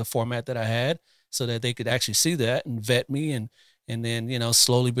the format that I had, so that they could actually see that and vet me. And then,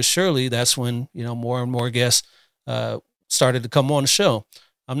 slowly but surely, that's when, more and more guests started to come on the show.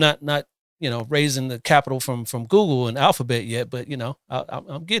 I'm not raising the capital from Google and Alphabet yet, but,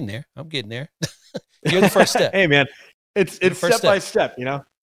 I'm getting there. You're the first step. Hey, man, it's step by step,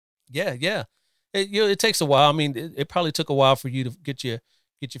 Yeah. It takes a while. I mean, it probably took a while for you to get your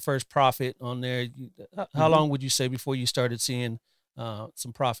first profit on there. How long would you say before you started seeing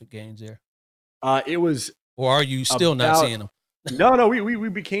some profit gains there? It was, or are you still not seeing them? No, we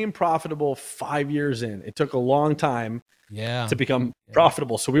became profitable 5 years in. It took a long time to become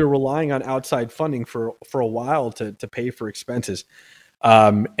profitable. So we were relying on outside funding for a while to pay for expenses.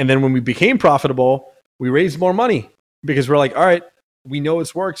 And then when we became profitable, we raised more money because we're like, all right, we know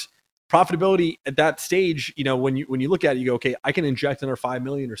this works. Profitability at that stage, when you look at it, you go, okay, I can inject another 5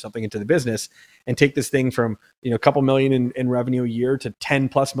 million or something into the business and take this thing from, a couple million in revenue a year to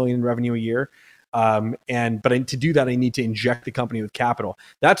 10+ million in revenue a year. But to do that, I need to inject the company with capital.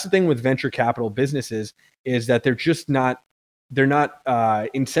 That's the thing with venture capital businesses, is that they're not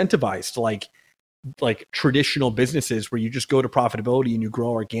incentivized like traditional businesses where you just go to profitability and you grow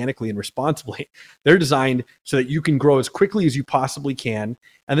organically and responsibly. They're designed so that you can grow as quickly as you possibly can.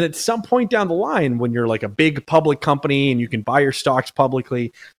 And then at some point down the line, when you're like a big public company and you can buy your stocks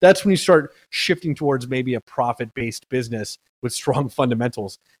publicly, that's when you start shifting towards maybe a profit-based business with strong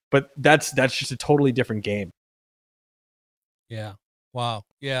fundamentals. But that's just a totally different game. Yeah. Wow.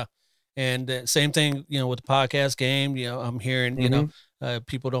 Yeah. And same thing, with the podcast game, I'm hearing,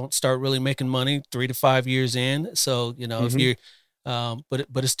 People don't start really making money 3 to 5 years in. So, you know, if Mhm. you're,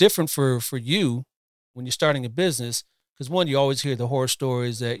 but it's different for you when you're starting a business, because one, you always hear the horror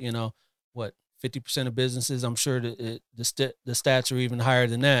stories that, you know, what 50% of businesses, I'm sure the stats are even higher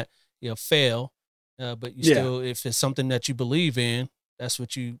than that, you know, fail. But you Yeah. still, if it's something that you believe in, that's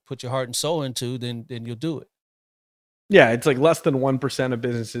what you put your heart and soul into, then you'll do it. Yeah, it's like less than 1% of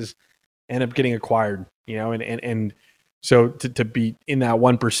businesses end up getting acquired, you know, and so to be in that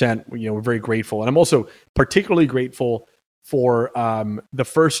 1%, you know, we're very grateful. And I'm also particularly grateful for the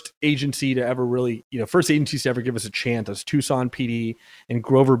first agency to ever really, you know, first agencies to ever give us a chance was Tucson PD and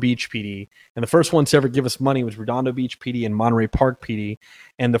Grover Beach PD. And the first ones to ever give us money was Redondo Beach PD and Monterey Park PD.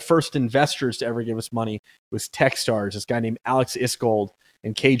 And the first investors to ever give us money was Techstars, this guy named Alex Iskold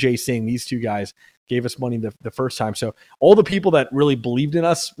and KJ Singh. These two guys gave us money the first time. So all the people that really believed in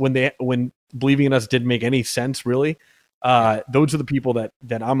us when believing in us didn't make any sense, really, those are the people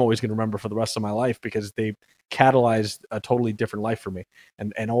that I'm always going to remember for the rest of my life, because they catalyzed a totally different life for me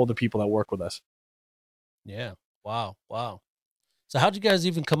and all the people that work with us. Yeah. Wow. Wow. So how'd you guys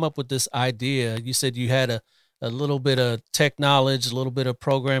even come up with this idea? You said you had a little bit of tech knowledge, a little bit of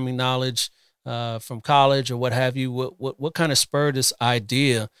programming knowledge from college or what have you. What kind of spurred this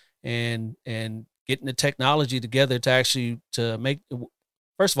idea and getting the technology together to actually to make?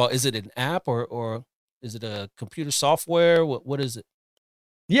 First of all, is it an app or is it a computer software? What is it?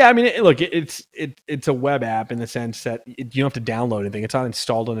 Yeah, I mean, it's a web app in the sense that you don't have to download anything. It's not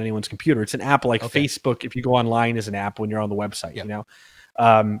installed on anyone's computer. It's an app like Okay. Facebook. If you go online, is an app when you're on the website, Yeah. you know.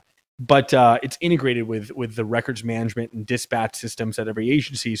 Um, but it's integrated with the records management and dispatch systems at every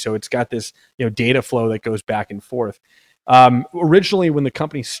agency. So it's got this, you know, data flow that goes back and forth. Originally, when the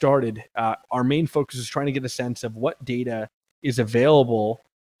company started, our main focus was trying to get a sense of what data is available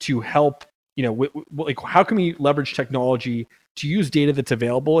to help. You know, like how can we leverage technology to use data that's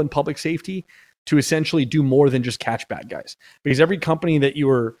available in public safety to essentially do more than just catch bad guys? Because every company that you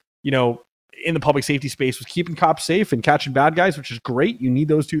were, you know, in the public safety space was keeping cops safe and catching bad guys, which is great. You need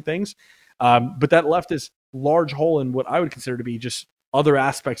those two things. But that left this large hole in what I would consider to be just other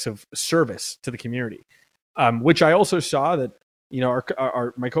aspects of service to the community, which I also saw that, you know,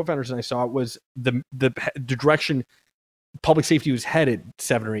 our my co-founders and I saw was the direction public safety was headed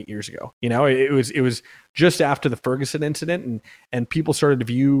 7 or 8 years ago. You know, it was just after the Ferguson incident, and people started to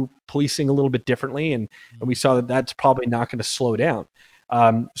view policing a little bit differently, and we saw that that's probably not going to slow down.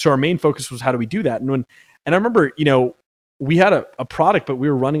 So our main focus was how do we do that? And I remember, you know, we had a product, but we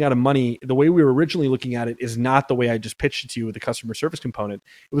were running out of money. The way we were originally looking at it is not the way I just pitched it to you with the customer service component.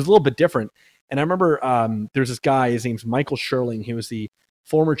 It was a little bit different. And I remember there's this guy, his name's Michael Sherling. He was the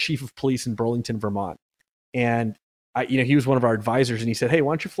former chief of police in Burlington, Vermont. And you know, he was one of our advisors, and he said, "Hey,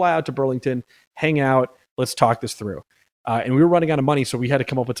 why don't you fly out to Burlington, hang out, let's talk this through." And we were running out of money, so we had to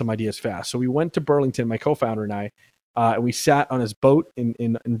come up with some ideas fast. So we went to Burlington, my co-founder and I, and we sat on his boat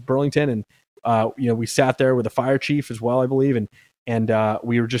in Burlington, and you know, we sat there with the fire chief as well, I believe, and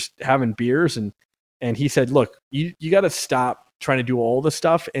we were just having beers, and he said, "Look, you got to stop trying to do all the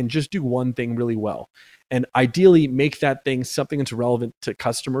stuff and just do one thing really well, and ideally make that thing something that's relevant to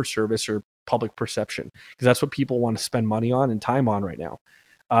customer service or public perception, because that's what people want to spend money on and time on right now."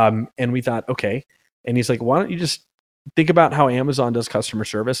 And we thought, okay. And he's like, "Why don't you just think about how Amazon does customer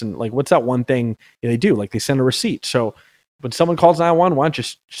service, and like, what's that one thing they do? Like, they send a receipt. So when someone calls 911, why don't you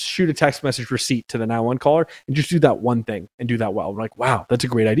just shoot a text message receipt to the 911 caller and just do that one thing and do that well?" We're like, "Wow, that's a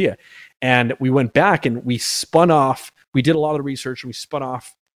great idea." And we went back and we spun off. We did a lot of the research and we spun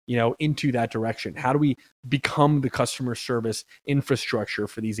off, you know, into that direction. How do we become the customer service infrastructure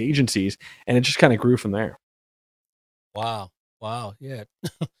for these agencies? And it just kind of grew from there. Wow. Wow. Yeah.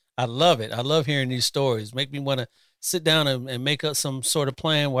 I love it. I love hearing these stories. Make me want to sit down and make up some sort of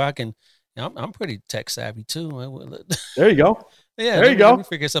plan where I can. You know, I'm pretty tech savvy too. There you go. Yeah, There you let me go.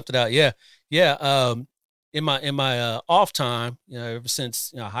 figure something out. Yeah, yeah. In my off time, you know, ever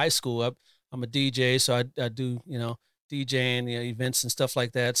since, you know, high school, I'm a DJ, so I do, you know, DJing, you know, events and stuff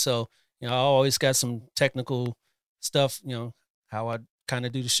like that. So, you know, I always got some technical stuff, you know, how I kind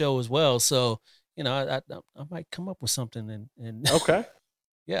of do the show as well. So, you know, I might come up with something and Okay.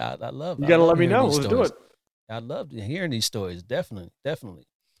 yeah, You I got to love let me hearing know. these Let's do stories. it. I love hearing these stories. Definitely, definitely.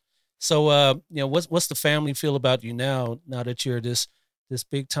 So, you know, what's the family feel about you now that you're this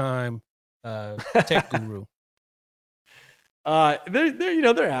big time tech guru? They're you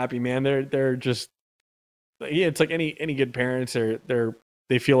know, they're happy, man. They're just, yeah, it's like any good parents.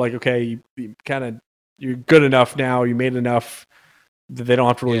 They feel like, okay, you kind of, you're good enough now. You made enough that they don't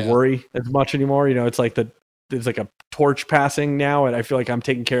have to really Yeah, worry as much anymore. You know, it's like there's like a torch passing now, and I feel like I'm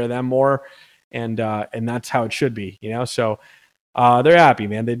taking care of them more, and that's how it should be. You know, so They're happy,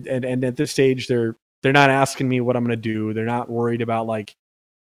 man. And at this stage, they're not asking me what I'm going to do. They're not worried about like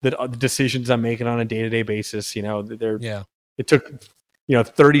the decisions I'm making on a day-to-day basis. You know, it took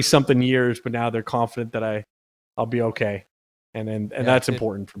 30 something years, but now they're confident that I'll be okay. And that's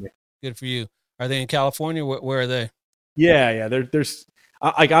important for me. Good for you. Are they in California? Where are they? Yeah. There's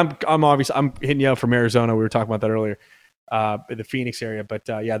I'm obviously I'm hitting you up from Arizona. We were talking about that earlier, in the Phoenix area, but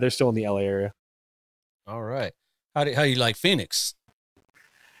yeah, they're still in the LA area. All right. How do you like Phoenix?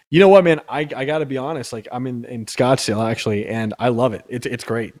 You know what, man? I got to be honest. Like I'm in Scottsdale actually, and I love it. It's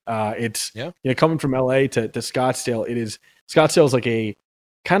great. Coming from LA to Scottsdale, Scottsdale is like a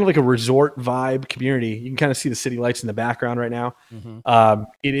kind of like a resort vibe community. You can kind of see the city lights in the background right now. Mm-hmm.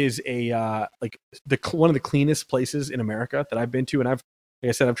 It is like one of the cleanest places in America that I've been to, and like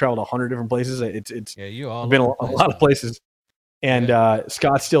I said, I've traveled 100 different places. It's been a lot of places, and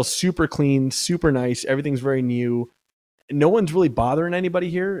Scottsdale super clean, super nice. Everything's very new. No one's really bothering anybody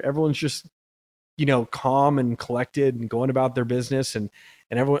here. Everyone's just, calm and collected and going about their business. And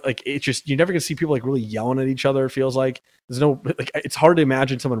everyone, like, it's just, you're never going to see people like really yelling at each other. It feels like there's no, like, it's hard to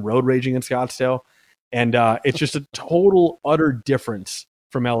imagine someone road raging in Scottsdale. And it's just a total, utter difference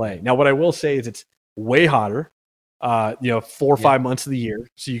from LA. Now, what I will say is it's way hotter, 4 or 5 months of the year.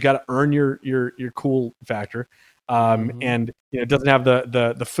 So you got to earn your cool factor. And, it doesn't have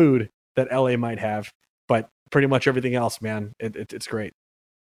the food that LA might have, but pretty much everything else, man, it's great.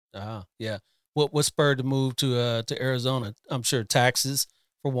 Yeah. What spurred the move to Arizona? I'm sure taxes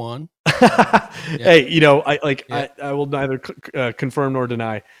for one. Hey, I will neither confirm nor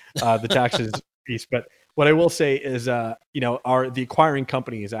deny the taxes piece, but what I will say is, the acquiring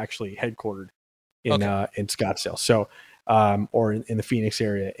company is actually headquartered in Scottsdale, so or in the Phoenix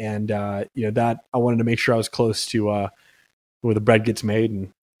area, and that I wanted to make sure I was close to where the bread gets made,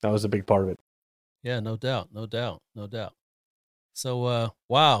 and that was a big part of it. Yeah, no doubt. So,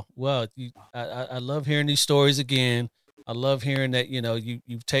 wow. Well, I love hearing these stories again. I love hearing that,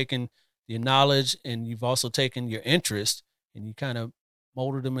 you've taken your knowledge and you've also taken your interest and you kind of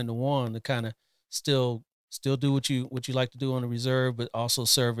molded them into one to kind of still do what you like to do on the reserve, but also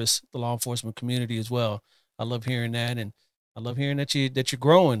service the law enforcement community as well. I love hearing that. And I love hearing that you're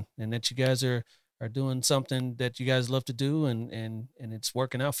growing and that you guys are doing something that you guys love to do and it's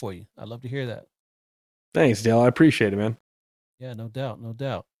working out for you. I love to hear that. Thanks, Dale. I appreciate it, man. Yeah, no doubt.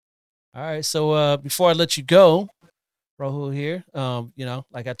 All right. So before I let you go, Rahul here,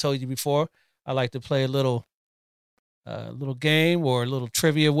 like I told you before, I like to play a little game or a little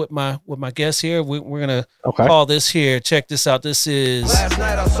trivia with my guests here. We're gonna call this here. Check this out. This is. Last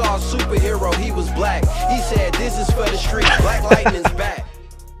night I saw a superhero. He was black. He said, "This is for the street. Black Lightning's back."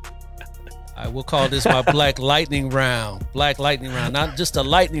 All right, we'll call this my Black Lightning round. Black Lightning round, not just a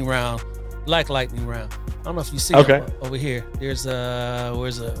lightning round. Black Lightning round. I don't know if you see him over here. There's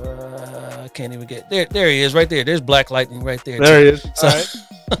I can't even get there. There he is, right there. There's Black Lightning right there. There he is. So, all right.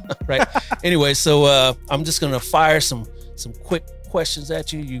 Right. Anyway, so I'm just gonna fire some quick questions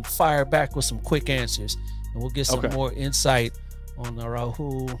at you. You fire back with some quick answers, and we'll get some more insight on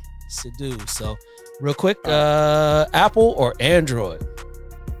Rahul Sidhu. So, real quick, Apple or Android?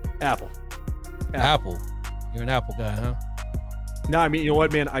 Apple. You're an Apple guy, huh? No, I mean, you know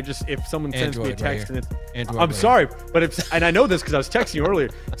what, man? If someone sends me a text and it's, Android I'm sorry, but and I know this because I was texting you earlier.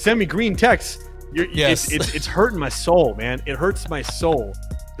 Send me green text. It's hurting my soul, man. It hurts my soul.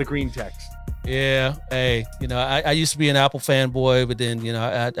 The green text. Yeah. Hey, I used to be an Apple fanboy, but then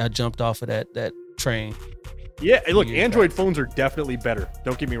I jumped off of that train. Yeah. Hey, look, Android phones are definitely better.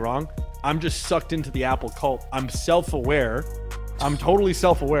 Don't get me wrong. I'm just sucked into the Apple cult. I'm self-aware. I'm totally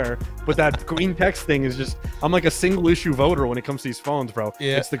self-aware, but that green text thing is just, I'm like a single issue voter when it comes to these phones, bro.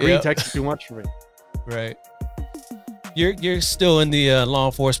 Yeah, it's the green text is too much for me. Right. You're still in the law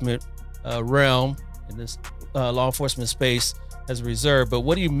enforcement realm, in this law enforcement space as a reserve, but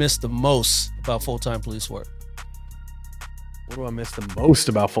what do you miss the most about full-time police work? What do I miss the most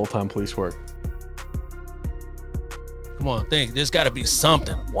about full-time police work? Come on, think. There's got to be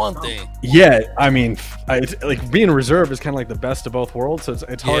something. One thing. Yeah, I mean, it's like being a reserve is kind of like the best of both worlds. So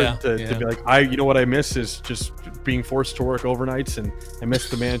it's hard to be like, what I miss is just being forced to work overnights, and I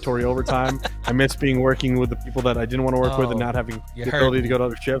miss the mandatory overtime. I miss working with the people that I didn't want to work with and not having the ability to go to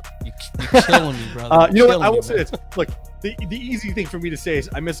other shifts. You're killing me, brother. You know what? I will say this. Look, the easy thing for me to say is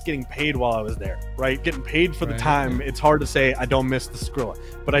I miss getting paid while I was there, right? Getting paid for the time. It's hard to say I don't miss the Skrilla,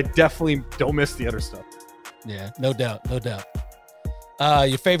 but I definitely don't miss the other stuff. Yeah, no doubt.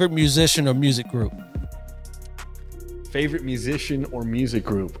 Your favorite musician or music group? Favorite musician or music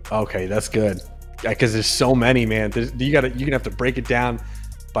group? Okay, that's good. Because there's so many, man. You're gonna have to break it down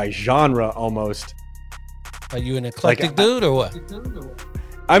by genre almost. Are you an Like, eclectic dude or what?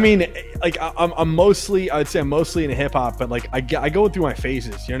 I mean, like I'm mostly, I'd say I'm mostly into hip hop, but like I go through my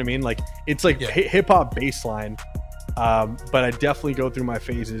phases. You know what I mean? Like it's like hip hop baseline, but I definitely go through my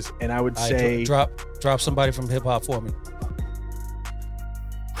phases. And I would say drop somebody from hip hop for me.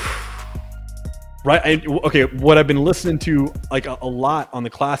 Right. Okay. What I've been listening to like a lot on the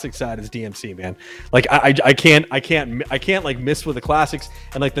classic side is DMC, man. Like I can't like miss with the classics,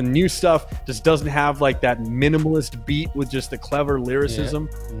 and like the new stuff just doesn't have like that minimalist beat with just the clever lyricism.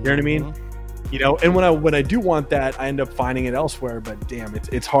 Yeah. You know what I mean? You know, and when I do want that, I end up finding it elsewhere. But damn,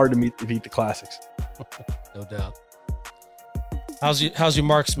 it's hard to beat the classics. No doubt. How's your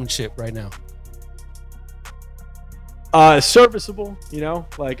marksmanship right now? Serviceable, you know,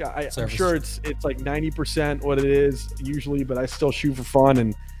 like I'm sure it's like 90% what it is usually, but I still shoot for fun.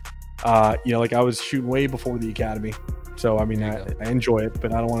 And, you know, like I was shooting way before the academy. So, I mean, I enjoy it,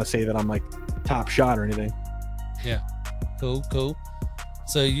 but I don't want to say that I'm like top shot or anything. Yeah. Cool.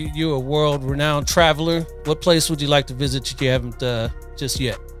 So you're a world renowned traveler. What place would you like to visit that you haven't, just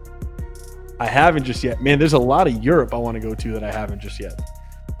yet? I haven't just yet, man. There's a lot of Europe I want to go to that I haven't just yet.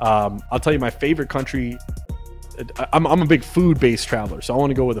 I'll tell you my favorite country. I'm a big food-based traveler, so I want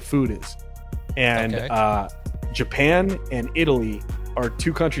to go where the food is. And Japan and Italy are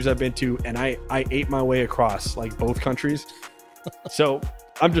two countries I've been to, and I ate my way across like both countries. So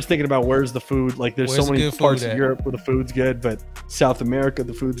I'm just thinking about where's the food. Like there's so many parts of Europe where the food's good, but South America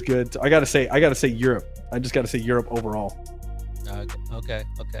the food's good. So I gotta say Europe. I just gotta say Europe overall. Okay.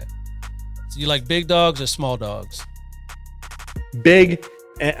 So you like big dogs or small dogs? Big.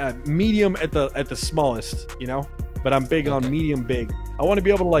 Medium at the smallest, you know, but I'm big on medium big. I want to be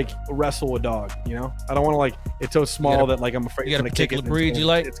able to like wrestle a dog, you know. I don't want to like it's so small that like I'm afraid you got it's a particular breed you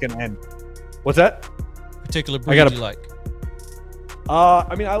like? It's gonna end. What's that? Particular breed you like?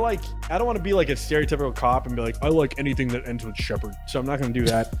 I mean, I don't want to be like a stereotypical cop and be like I like anything that ends with shepherd, so I'm not gonna do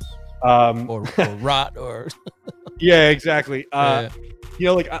that. Or rot or yeah, exactly. Yeah. You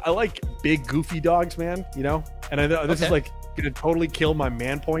know, like I like big goofy dogs, man, you know. And I know this is like gonna totally kill my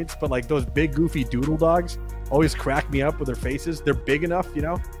man points, but like those big goofy doodle dogs always crack me up with their faces. They're big enough, you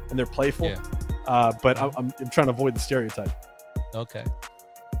know, and they're playful. Yeah. But I'm trying to avoid the stereotype. Okay.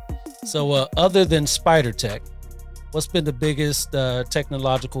 So other than SPIDR Tech, what's been the biggest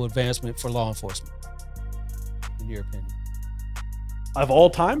technological advancement for law enforcement, in your opinion? Of all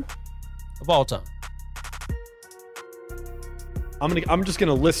time? Of all time. I'm just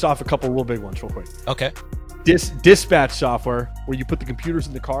gonna list off a couple real big ones real quick. Okay. Dispatch software, where you put the computers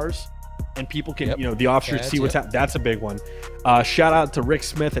in the cars and people can, you know, the officers see what's happening. That's a big one. Shout out to Rick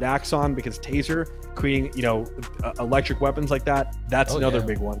Smith at Axon, because Taser creating, you know, electric weapons like that. That's another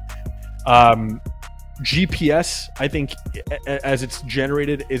big one. GPS, I think, as it's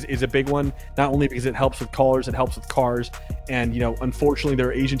generated, is a big one. Not only because it helps with callers, it helps with cars. And, you know, unfortunately, there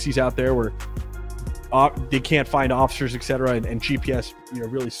are agencies out there where they can't find officers, etc., and GPS, you know,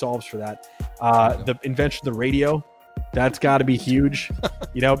 really solves for that. The invention of the radio, that's got to be huge.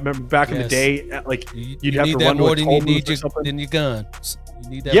 You know, remember back in the day, like you'd have to run more to a than you toll need booth or something. Than your gun. You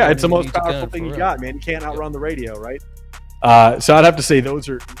need that. Yeah, it's the most powerful thing you got, man. You can't outrun the radio, right? So I'd have to say those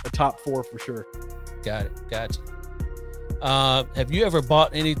are a top 4 for sure. Got it. Gotcha. Have you ever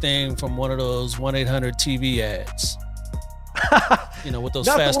bought anything from one of those 1-800 TV ads? You know, with those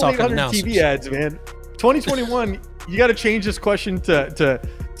fast talking announcers. TV ads, man. 2021, you got to change this question to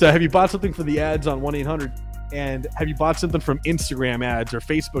have you bought something for the ads on 1-800, and have you bought something from Instagram ads or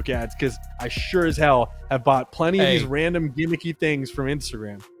Facebook ads? Because I sure as hell have bought plenty of these random gimmicky things from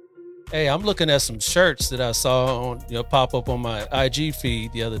Instagram. Hey, I'm looking at some shirts that I saw on, you know, pop up on my IG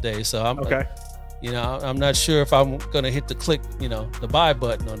feed the other day. So I'm you know, I'm not sure if I'm gonna hit the click, you know, the buy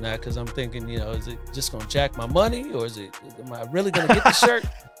button on that, because I'm thinking, you know, is it just gonna jack my money, or am I really gonna get the shirt?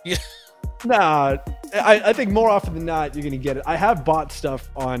 Yeah. Nah, I think more often than not you're gonna get it. I have bought stuff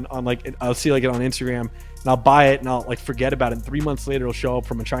on like, I'll see like it on Instagram and I'll buy it and I'll like forget about it, and 3 months later it'll show up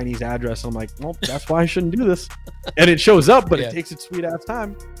from a Chinese address, and I'm like, well, that's why I shouldn't do this. And it shows up, but it takes its sweet ass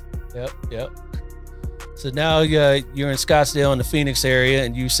time. Yep. So now you're in Scottsdale in the Phoenix area,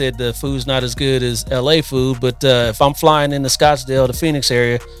 and you said the food's not as good as LA food, but if I'm flying into Scottsdale, the Phoenix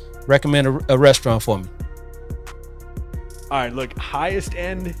area, recommend a restaurant for me. All right, look, highest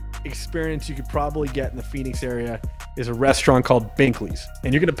end experience you could probably get in the Phoenix area is a restaurant called Binkley's,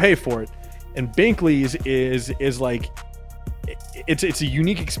 and you're gonna pay for it. And Binkley's is like, it's a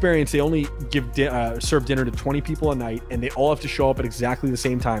unique experience. They only serve dinner to 20 people a night, and they all have to show up at exactly the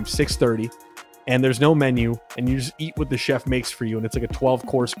same time, 6:30. And there's no menu, and you just eat what the chef makes for you. And it's like a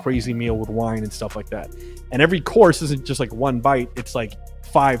 12-course crazy meal with wine and stuff like that. And every course isn't just like one bite. It's like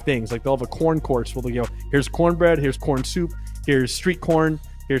 5 things. Like they'll have a corn course where they'll go, here's cornbread, here's corn soup, here's street corn,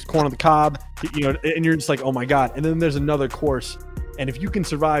 here's corn on the cob, and you're just like, oh my God. And then there's another course. And if you can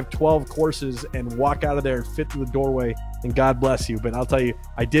survive 12 courses and walk out of there and fit through the doorway, then God bless you. But I'll tell you,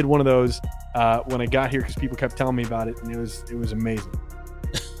 I did one of those when I got here because people kept telling me about it, and it was amazing.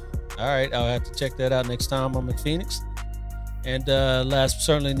 All right, I'll have to check that out next time I'm in Phoenix. And last but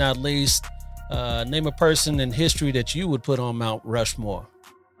certainly not least, name a person in history that you would put on Mount Rushmore.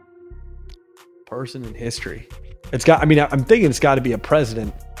 Person in history. I'm thinking it's got to be a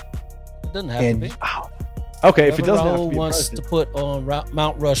president. It doesn't have to be. Okay, Whoever if it doesn't have Rahul to be a wants president. to put on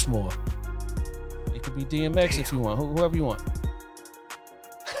Mount Rushmore. It could be DMX if you want, whoever you want.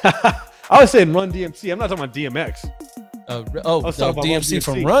 I was saying Run DMC. I'm not talking about DMX. DMC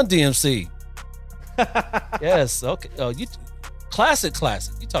from Run DMC. Yes, okay. Oh, classic.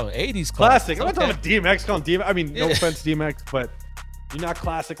 You talking 80s Classic. I'm not okay. talking about DMX. Calling DMX. I mean, no offense, DMX, but you're not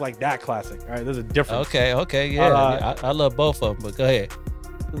classic like that classic. All right, there's a difference. Okay, yeah. I love both of them, but go ahead.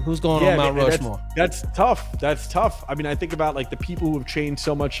 Who's going on Mount Rushmore? That's tough. I mean, I think about like the people who have changed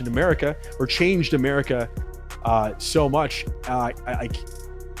so much in America or changed America so much.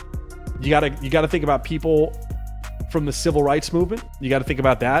 You gotta think about people from the civil rights movement. You got to think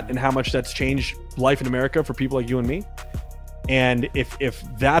about that and how much that's changed life in America for people like you and me. And if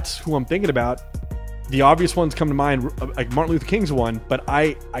that's who I'm thinking about, the obvious ones come to mind, like Martin Luther King's one, but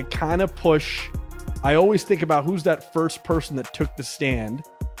I kind of push. I always think about who's that first person that took the stand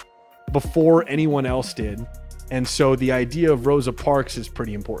before anyone else did. And so the idea of Rosa Parks is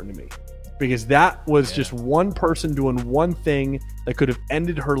pretty important to me because that was just one person doing one thing that could have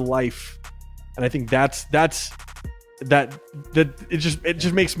ended her life. And I think that's it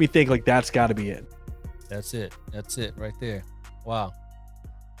just makes me think like that's got to be it. That's it right there. Wow.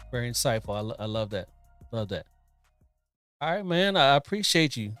 Very insightful. I love that. All right, man. I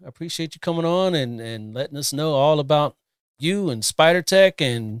appreciate you. I appreciate you coming on and letting us know all about you and SPIDR Tech.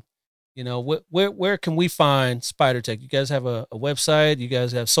 And where can we find SPIDR Tech? You guys have a website? You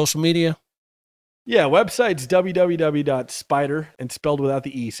guys have social media? Yeah, website's www.spidr and spelled without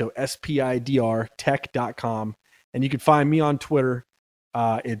the E, so SPIDR tech.com. And you can find me on Twitter.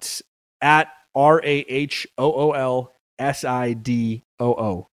 It's at RAHOOLSIDOO.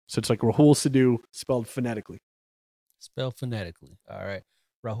 So it's like Rahul Sidhu spelled phonetically. All right.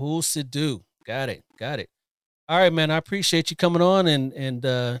 Rahul Sidhu. Got it. All right, man. I appreciate you coming on and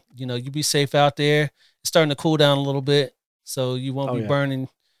you be safe out there. It's starting to cool down a little bit, so you won't be burning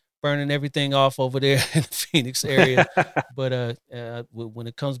everything off over there in the Phoenix area. But when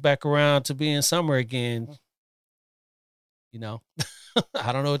it comes back around to being summer again, I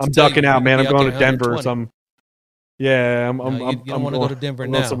don't know what to I'm tell ducking you. out, man. I'm going to Denver or 120. something. Yeah, I'm you don't want to go to Denver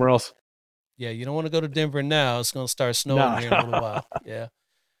now. Somewhere else. Yeah, you don't want to go to Denver now. It's going to start snowing here in a little while. Yeah.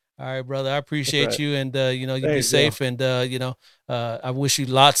 All right, brother. I appreciate you, and you be safe, and I wish you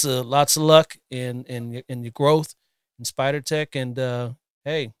lots of luck in your growth in SPIDR Tech, and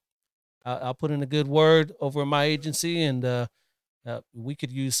hey, I'll put in a good word over in my agency, and we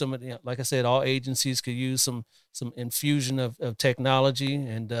could use some of like I said, all agencies could use some infusion of technology,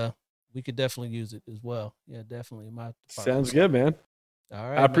 and we could definitely use it as well. Yeah, definitely. In my Sounds good, man. All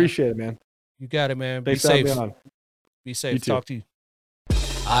right, I appreciate it, man. You got it, man. Thanks Be safe. for having me on. Be safe. You too. Talk to you.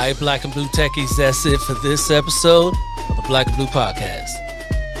 All right, Black and Blue Techies, that's it for this episode of the Black and Blue Podcast.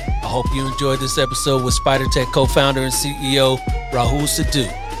 I hope you enjoyed this episode with SPIDR Tech co-founder and CEO Rahul Sidhu.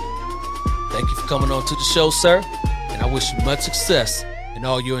 Thank you for coming on to the show, sir, and I wish you much success in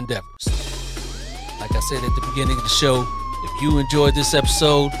all your endeavors. Like I said at the beginning of the show, if you enjoyed this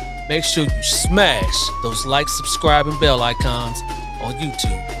episode, make sure you smash those like, subscribe, and bell icons on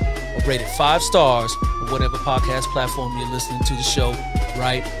YouTube, or rate it 5 stars on whatever podcast platform you're listening to the show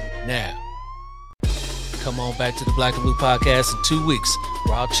right now. Come on back to the Black and Blue Podcast in 2 weeks,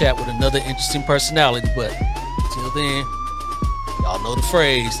 where I'll chat with another interesting personality. But until then, y'all know the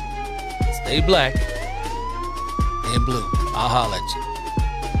phrase, stay black and blue. I'll holla at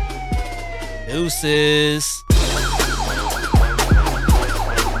you. Deuces.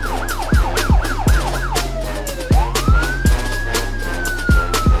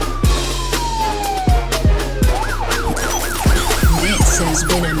 This has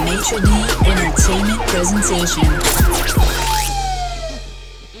been a Maitre D Entertainment presentation.